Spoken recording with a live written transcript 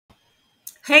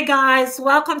Hey guys,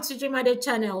 welcome to Jimade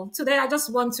channel. Today I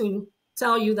just want to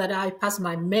tell you that I passed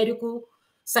my medical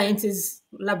scientist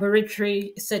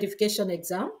laboratory certification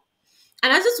exam.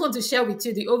 And I just want to share with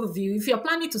you the overview. If you're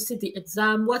planning to sit the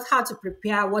exam, how to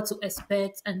prepare, what to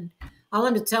expect, and I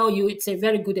want to tell you it's a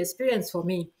very good experience for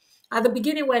me. At the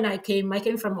beginning when I came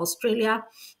from Australia.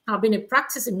 I've been a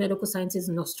practicing medical scientist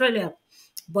in Australia.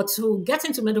 But to get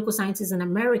into medical sciences in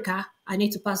America, I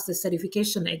need to pass the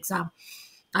certification exam.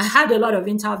 I had a lot of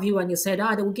interview and they said,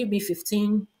 they will give me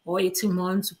 15 or 18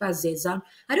 months to pass the exam.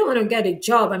 I don't want to get a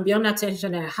job and be under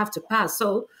tension and I have to pass.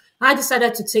 So I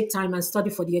decided to take time and study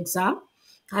for the exam.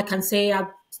 I can say I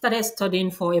started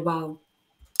studying for about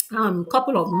a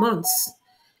couple of months.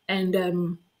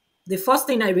 And the first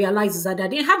thing I realized is that I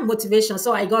didn't have motivation.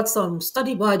 So I got some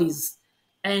study buddies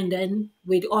and then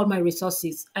with all my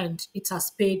resources and it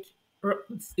has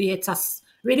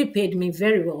really paid me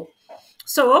very well.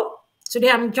 So today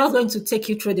I'm just going to take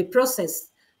you through the process.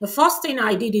 The first thing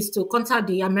I did is to contact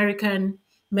the American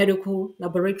Medical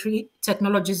Laboratory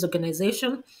Technologies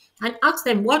Organization and ask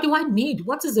them, what do I need?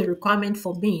 What is the requirement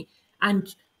for me? And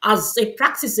as a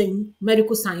practicing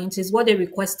medical scientist, what they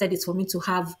requested is for me to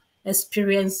have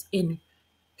experience in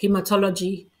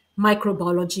hematology,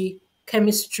 microbiology,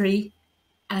 chemistry,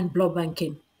 and blood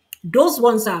banking. Those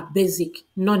ones are basic,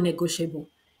 non negotiable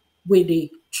with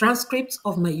the transcript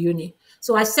of my uni.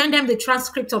 So I sent them the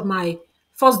transcript of my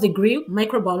first degree,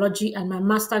 microbiology, and my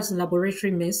master's in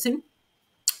laboratory medicine.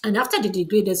 And after the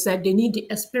degree, they said they need the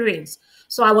experience.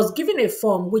 So I was given a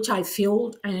form which I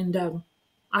filled and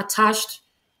attached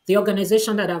the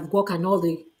organization that I've worked and all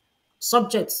the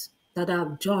subjects that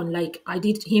I've done. Like I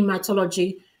did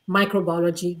hematology,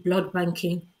 microbiology, blood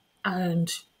banking,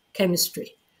 and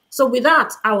chemistry. So with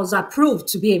that, I was approved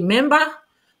to be a member,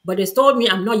 but they told me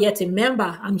I'm not yet a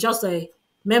member. I'm just a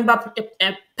member,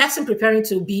 a person preparing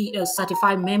to be a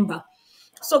certified member.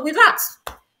 So with that,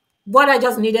 what I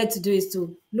just needed to do is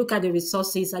to look at the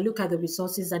resources. I look at the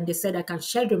resources and they said I can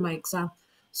schedule my exam.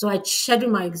 So I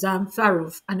scheduled my exam far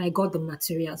off and I got the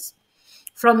materials.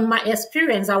 From my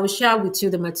experience, I will share with you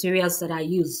the materials that I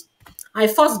use. I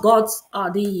first got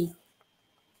the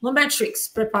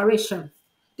Mometrics preparation.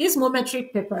 This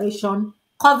Mometric preparation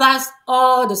covers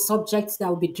all the subjects that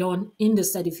will be done in the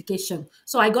certification.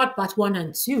 So I got part one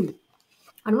and two.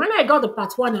 And when I got the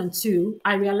part one and two,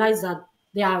 I realized that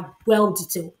they are well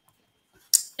detailed.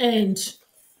 And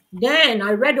then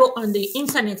I read on the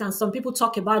internet, and some people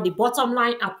talk about the bottom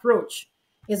line approach.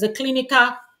 It's a clinical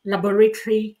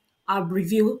laboratory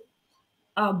review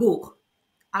book.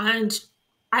 And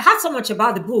I heard so much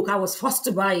about the book, I was forced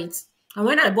to buy it. And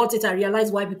when I bought it, I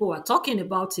realized why people were talking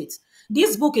about it.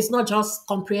 This book is not just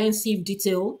comprehensive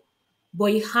detail,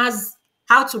 but it has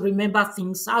how to remember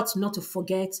things, how to not to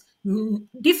forget,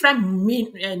 different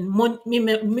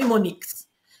mnemonics.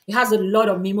 It has a lot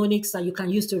of mnemonics that you can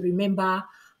use to remember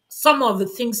some of the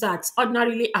things that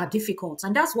ordinarily are difficult.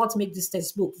 And that's what makes this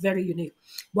textbook very unique.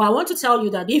 But I want to tell you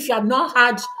that if you have not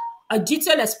had a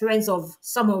detailed experience of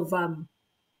some of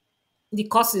the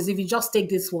courses, if you just take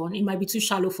this one, it might be too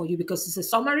shallow for you because it's a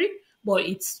summary, but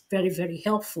it's very, very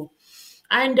helpful.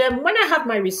 And when I have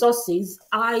my resources,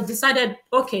 I decided,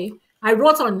 okay, I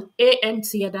wrote on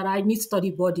AMT that I need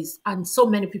study buddies, and so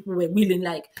many people were willing,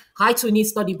 like, I too need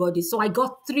study buddies. So I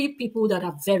got three people that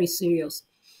are very serious.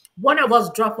 One of us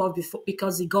dropped off before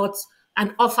because he got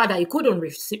an offer that he couldn't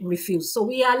refuse. So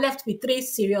we are left with three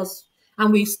serious,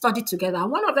 and we studied together.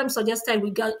 And one of them suggested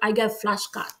I get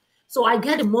flashcard. So I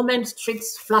get the moment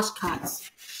tricks flashcards.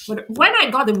 But when I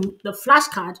got the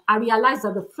flashcard, I realized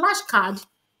that the flashcard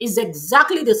is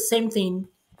exactly the same thing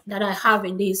that I have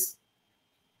in this.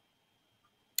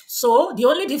 So the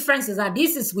only difference is that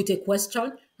this is with a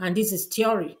question and this is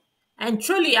theory. And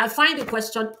truly, I find the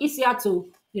question easier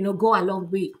to go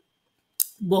along with.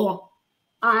 But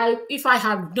if I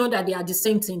have known that they are the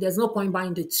same thing, there's no point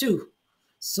buying the two.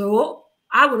 So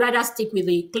I would rather stick with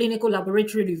the clinical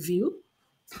laboratory review.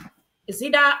 It's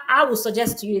either I would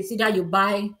suggest to you, it's either you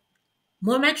buy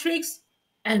more metrics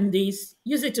and this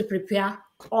use it to prepare,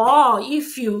 or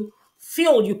if you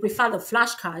feel you prefer the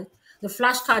flashcard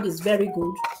is very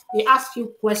good. They ask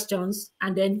you questions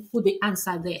and then put the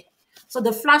answer there. So the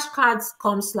flashcards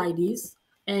comes like this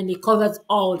and it covers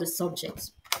all the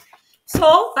subjects.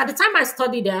 So by the time I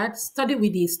study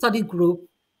with the study group,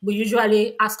 we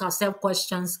usually ask ourselves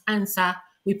questions, answer,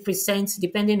 we present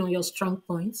depending on your strong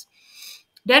points.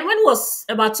 Then when it was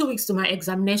about 2 weeks to my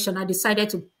examination, I decided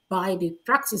to buy the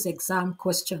practice exam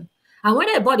question. And when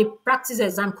I bought the practice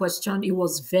exam question, it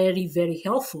was very, very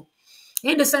helpful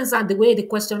in the sense that the way the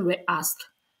question were asked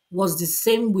was the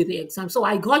same with the exam. So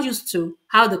I got used to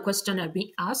how the question had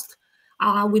been asked.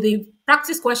 With the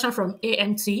practice question from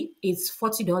AMT, it's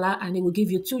 $40 and it will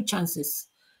give you two chances.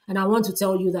 And I want to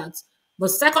tell you that the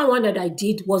second one that I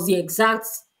did was the exact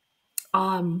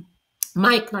um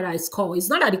mic that I score. It's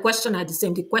not that the question are the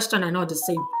same, the question are not the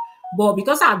same. But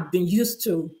because I've been used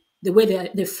to the way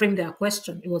they frame their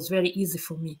question, it was very easy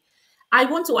for me. I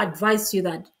want to advise you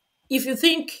that if you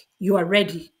think you are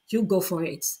ready, you go for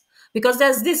it. Because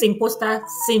there's this imposter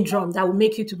syndrome that will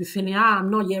make you to be feeling, I'm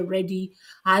not yet ready.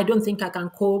 I don't think I can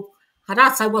cope. And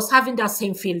I was having that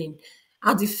same feeling.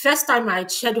 At the first time I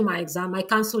scheduled my exam, I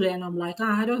canceled it and I'm like,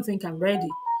 I don't think I'm ready.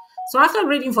 So after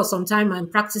reading for some time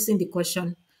and practicing the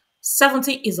question,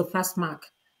 70 is a pass mark.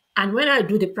 And when I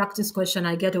do the practice question,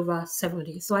 I get over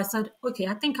 70. So I said, okay,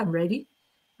 I think I'm ready.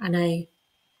 And I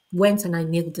went and I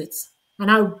nailed it.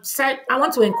 And I said, I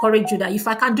want to encourage you that if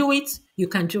I can do it, you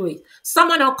can do it.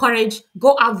 Summon up courage,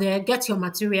 go out there, get your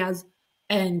materials,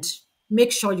 and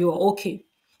make sure you're okay.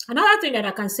 Another thing that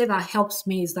I can say that helps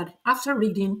me is that after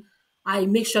reading, I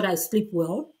make sure that I sleep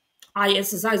well. I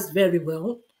exercise very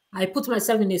well. I put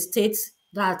myself in a state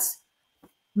that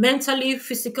mentally,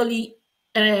 physically,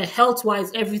 health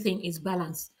wise, everything is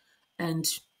balanced. And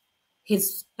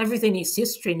everything is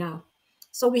history now.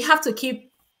 So we have to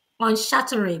keep on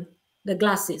shattering the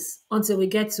glasses until we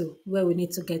get to where we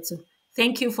need to get to.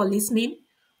 Thank you for listening.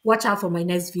 Watch out for my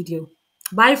next video.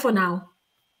 Bye for now.